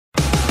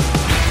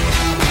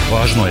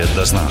Važno je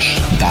da znaš.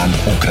 Dan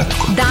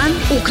ukratko. Dan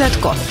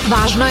ukratko.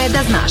 Važno je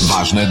da znaš.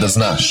 Važno je da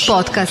znaš.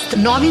 Podcast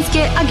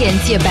novinske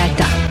agencije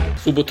Beta.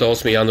 Subota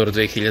 8. januar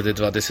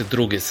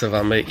 2022. Sa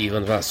vama je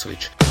Ivan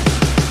Vasović.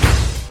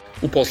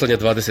 U poslednje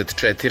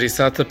 24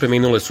 sata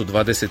preminule su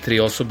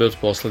 23 osobe od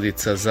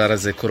posledica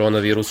zaraze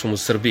koronavirusom u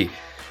Srbiji,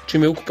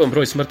 čime je ukupan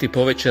broj smrti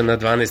povećan na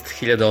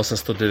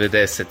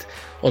 12.890.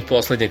 Od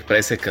poslednjeg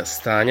preseka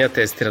stanja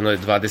testirano je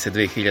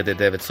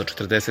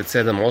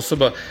 22.947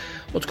 osoba,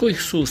 od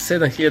kojih su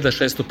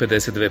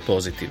 7.652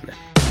 pozitivne.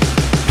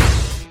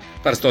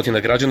 Par stotina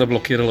građana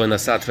blokiralo je na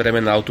sat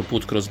vremena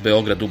autoput kroz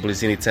Beograd u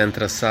blizini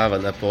centra Sava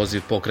na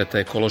poziv pokreta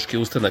Ekološki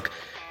ustanak,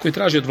 koji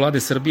traži od vlade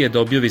Srbije da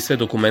objavi sve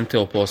dokumente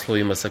o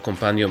poslovima sa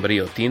kompanijom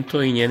Rio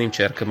Tinto i njenim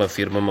ćerkama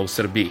firmama u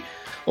Srbiji.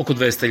 Oko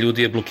 200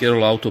 ljudi je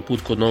blokiralo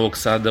autoput kod Novog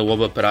Sada u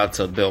oba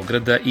pravca od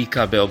Beograda i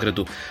ka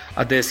Beogradu,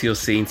 a desio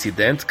se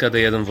incident kada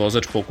je jedan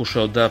vozač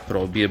pokušao da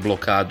probije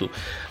blokadu.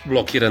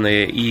 Blokirana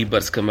je i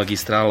Ibarska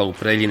magistrala u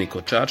Preljini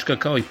kod Čačka,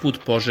 kao i put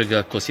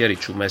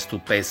Požega-Kosjerić u mestu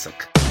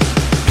Pesak.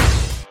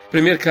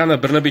 Premijerka Ana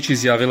Brnabić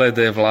izjavila je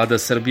da je vlada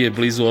Srbije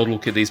blizu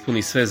odluke da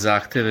ispuni sve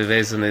zahteve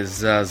vezane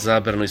za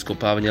zabranu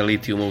iskopavanja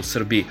litijuma u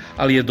Srbiji,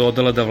 ali je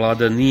dodala da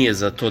vlada nije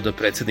za to da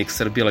predsednik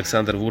Srbije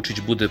Aleksandar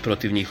Vučić bude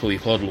protiv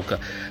njihovih odluka,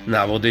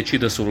 navodeći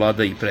da su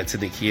vlada i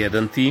predsednik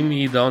jedan tim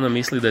i da ona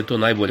misli da je to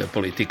najbolja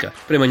politika.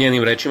 Prema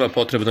njenim rečima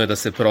potrebno je da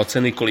se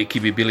proceni koliki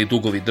bi bili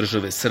dugovi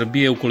države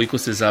Srbije ukoliko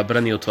se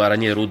zabrani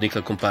otvaranje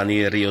rudnika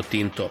kompanije Rio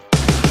Tinto.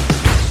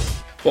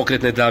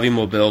 Pokret Ne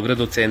davimo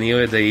Beograd ocenio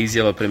je da je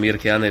izjava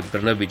premijerke Ane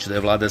Brnabić da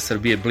je vlada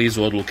Srbije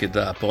blizu odluke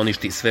da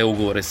poništi sve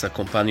ugovore sa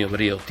kompanijom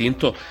Rio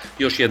Tinto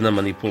još jedna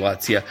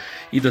manipulacija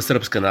i da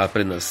Srpska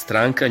napredna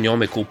stranka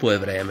njome kupuje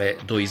vreme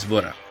do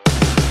izbora.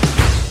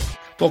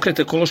 Pokret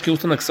Ekološki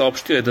ustanak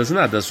saopštio je da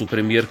zna da su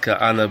premijerka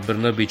Ana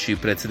Brnabić i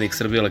predsednik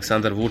Srbije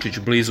Aleksandar Vučić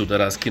blizu da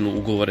raskinu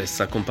ugovore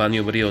sa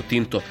kompanijom Rio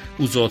Tinto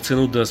uz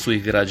ocenu da su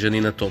ih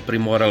građani na to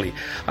primorali,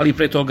 ali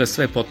pre toga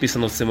sve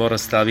potpisano se mora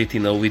staviti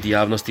na uvid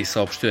javnosti,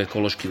 saopštio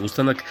Ekološki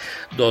ustanak,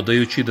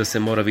 dodajući da se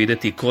mora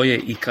videti ko je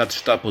i kad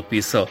šta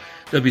potpisao,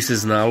 da bi se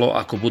znalo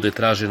ako bude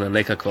tražena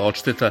nekakva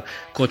odšteta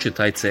ko će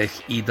taj ceh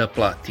i da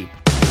plati.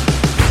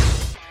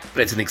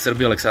 Predsednik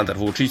Srbije Aleksandar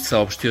Vučić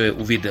saopštio je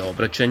u video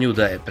obraćanju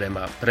da je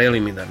prema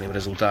preliminarnim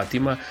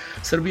rezultatima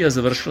Srbija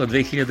završila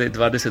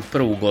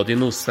 2021.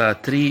 godinu sa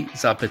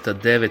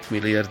 3,9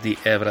 milijardi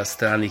evra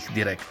stranih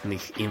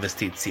direktnih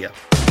investicija.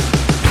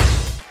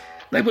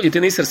 Najbolji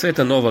teniser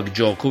sveta Novak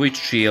Đoković,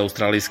 čiji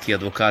australijski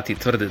advokati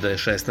tvrde da je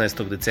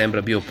 16.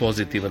 decembra bio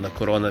pozitivan na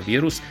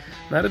koronavirus,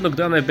 narednog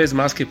dana je bez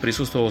maske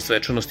prisustvovao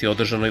svečanosti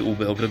održanoj u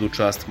Beogradu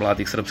čast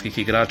mladih srpskih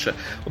igrača,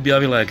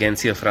 objavila je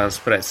agencija France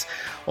Press.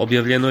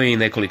 Objavljeno je i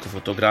nekoliko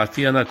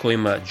fotografija na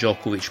kojima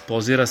Đoković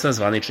pozira sa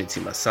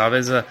zvaničnicima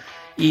Saveza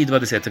i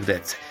 20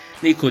 dece.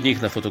 Niko od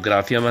njih na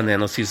fotografijama ne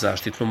nosi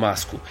zaštitnu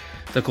masku.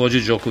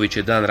 Takođe, Đoković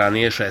je dan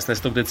ranije,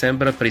 16.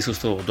 decembra,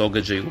 prisustvovao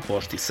događaju u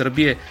Pošti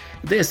Srbije,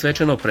 gde je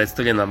svečano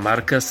predstavljena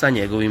marka sa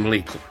njegovim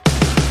likom.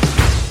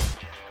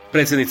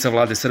 Predsednica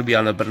vlade Srbije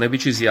Ana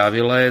Brnabić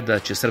izjavila je da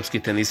će srpski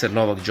teniser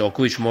Novak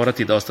Đoković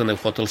morati da ostane u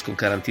hotelskom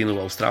karantinu u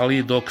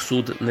Australiji dok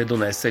sud ne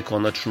donese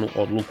konačnu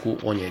odluku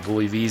o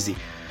njegovoj vizi.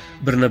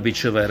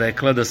 Brnabićeva je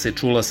rekla da se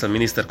čula sa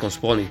ministarkom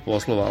spoljnih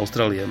poslova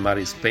Australije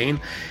Maris Payne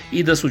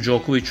i da su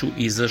Đokoviću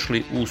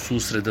izašli u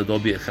susret da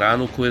dobije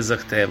hranu koju je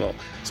zahtevao,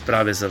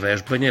 sprave za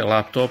vežbanje,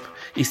 laptop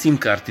i SIM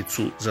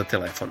karticu za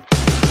telefon.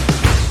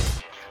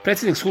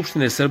 Predsednik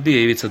Skupštine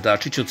Srbije Ivica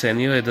Dačić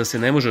ocenio je da se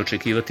ne može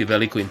očekivati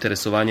veliko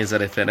interesovanje za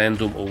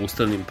referendum o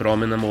ustavnim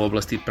promenama u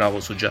oblasti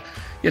pravosuđa,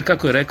 jer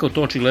kako je rekao,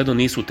 to očigledno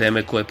nisu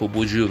teme koje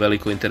pobuđuju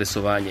veliko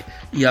interesovanje,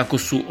 iako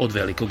su od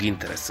velikog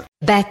interesa.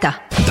 Beta.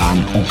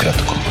 Dan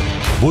ukratko.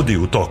 Budi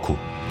u toku.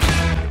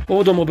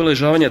 Povodom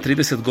obeležavanja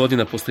 30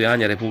 godina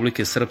postojanja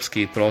Republike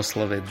Srpske i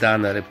proslave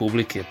Dana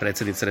Republike,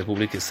 predsednica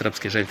Republike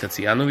Srpske Željka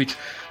Cijanović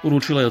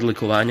uručila je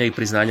odlikovanja i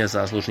priznanja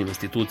zaslužnim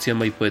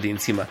institucijama i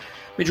pojedincima,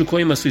 među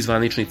kojima su i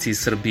zvaničnici iz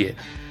Srbije.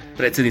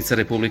 Predsednica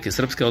Republike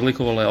Srpske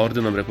odlikovala je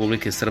ordenom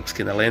Republike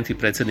Srpske na lenti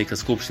predsednika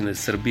Skupštine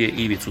Srbije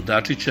Ivicu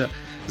Dačića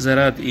za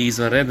rad i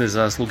izvanredne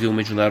zasluge u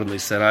međunarodnoj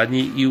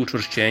saradnji i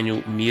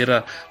učvršćenju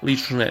mira,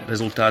 lične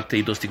rezultate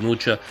i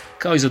dostignuća,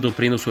 kao i za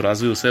doprinos u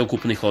razvoju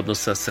sveukupnih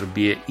odnosa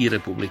Srbije i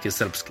Republike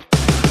Srpske.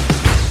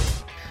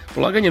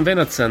 Polaganjem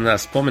venaca na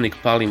spomenik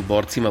palim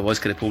borcima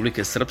Vojske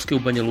Republike Srpske u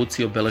Banja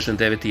Luci je obeležen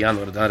 9.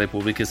 januar, Dan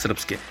Republike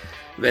Srpske.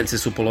 Vence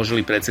su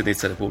položili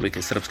predsednica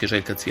Republike Srpske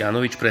Željka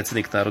Cvijanović,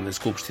 predsednik Narodne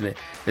skupštine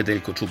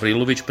Nedeljko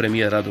Čubrilović,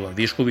 premijer Radovan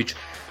Višković,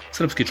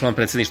 srpski član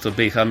predsedništva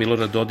BiH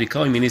Milorad Dodik,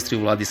 kao i ministri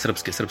u vladi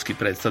Srpske, srpski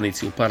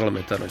predstavnici u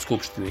parlamentarnoj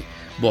skupštini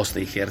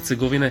Bosne i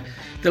Hercegovine,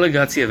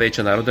 delegacije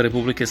Veća naroda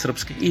Republike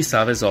Srpske i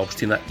Saveza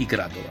opština i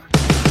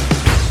gradova.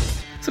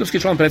 Srpski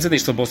član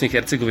predsedništva Bosne i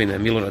Hercegovine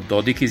Milorad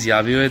Dodik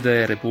izjavio je da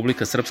je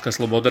Republika Srpska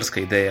slobodarska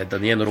ideja, da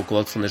njeno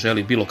rukovodstvo ne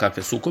želi bilo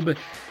kakve sukobe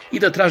i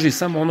da traži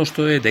samo ono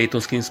što je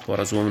Dejtonskim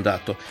sporazumom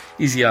dato.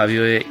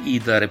 Izjavio je i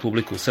da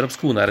Republiku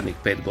Srpsku u narednih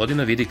 5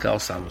 godina vidi kao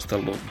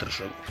samostalnu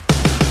državu.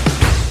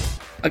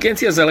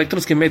 Agencija za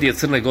elektronske medije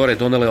Crne Gore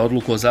donela je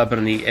odluku o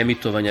zabrani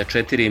emitovanja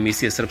 4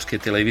 emisije srpske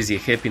televizije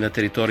Happy na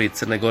teritoriji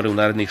Crne Gore u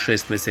narednih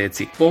 6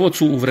 meseci. Povod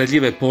su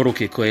uvredljive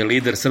poruke koje je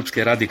lider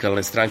Srpske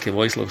radikalne stranke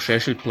Vojislav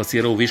Šešelj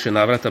plasirao u više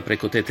navrata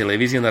preko te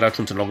televizije na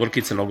račun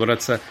Crnogorki,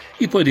 Crnogoraca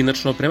i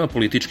pojedinačno prema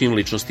političkim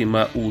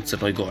ličnostima u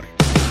Crnoj Gori.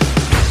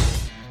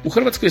 U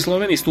Hrvatskoj i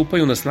Sloveniji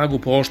stupaju na snagu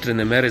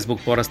pooštrene mere zbog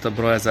porasta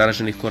broja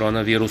zaraženih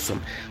koronavirusom,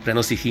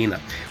 prenosi HINA.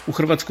 U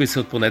Hrvatskoj se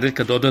od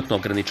ponedeljka dodatno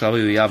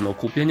ograničavaju javna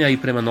okupljanja i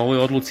prema novoj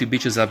odluci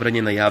biće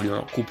zabranjena javna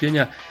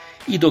okupljanja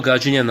i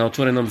događanja na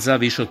otvorenom za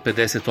više od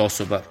 50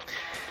 osoba,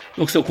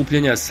 dok se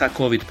okupljanja sa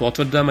COVID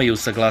potvrdama i uz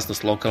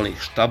saglasnost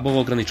lokalnih štabova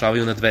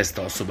ograničavaju na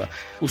 200 osoba.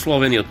 U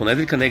Sloveniji od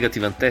ponedeljka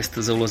negativan test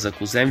za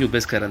ulazak u zemlju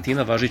bez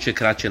karantina važiće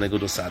kraće nego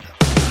do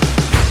sada.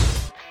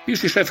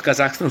 Bivši šef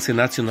Kazahstanske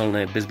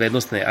nacionalne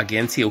bezbednostne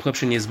agencije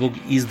uhapšen je zbog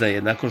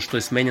izdaje nakon što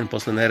je smenjen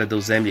posle nereda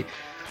u zemlji,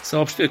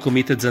 saopštio je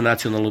Komitet za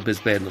nacionalnu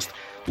bezbednost.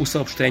 U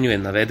saopštenju je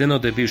navedeno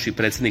da je bivši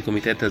predsednik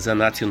Komiteta za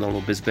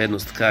nacionalnu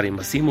bezbednost Karim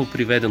Masimov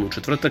priveden u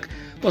četvrtak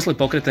posle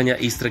pokretanja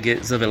istrage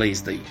za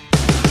veleizdaju.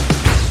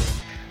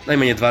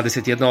 Najmanje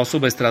 21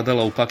 osoba je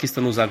stradala u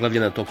Pakistanu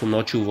zaglavljena tokom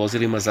noći u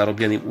vozilima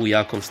zarobljenim u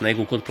jakom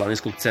snegu kod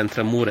planinskog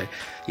centra Mure,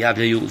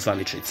 javljaju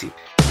zvaničnici.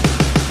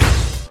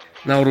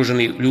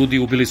 Naoružani ljudi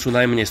ubili su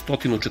najmanje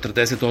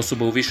 140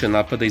 osoba u više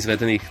napada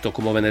izvedenih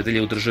tokom ove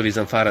nedelje u državi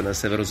Zamfara na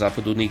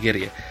severozapadu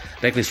Nigerije,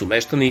 rekli su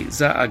meštani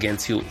za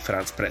agenciju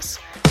France Press.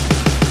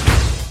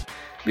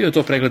 Bio je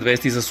to pregled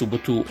vesti za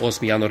subotu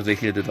 8. januar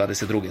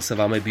 2022. Sa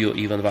vama je bio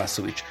Ivan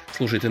Vasović.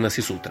 Slušajte nas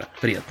i sutra.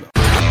 Prijatno.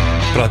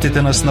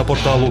 Pratite nas na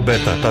portalu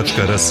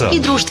beta.rs I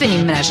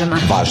društvenim mrežama.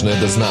 Važno je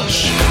da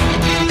znaš.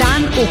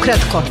 Dan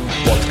ukratko.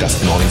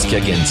 Podcast novinske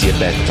agencije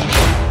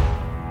Beta.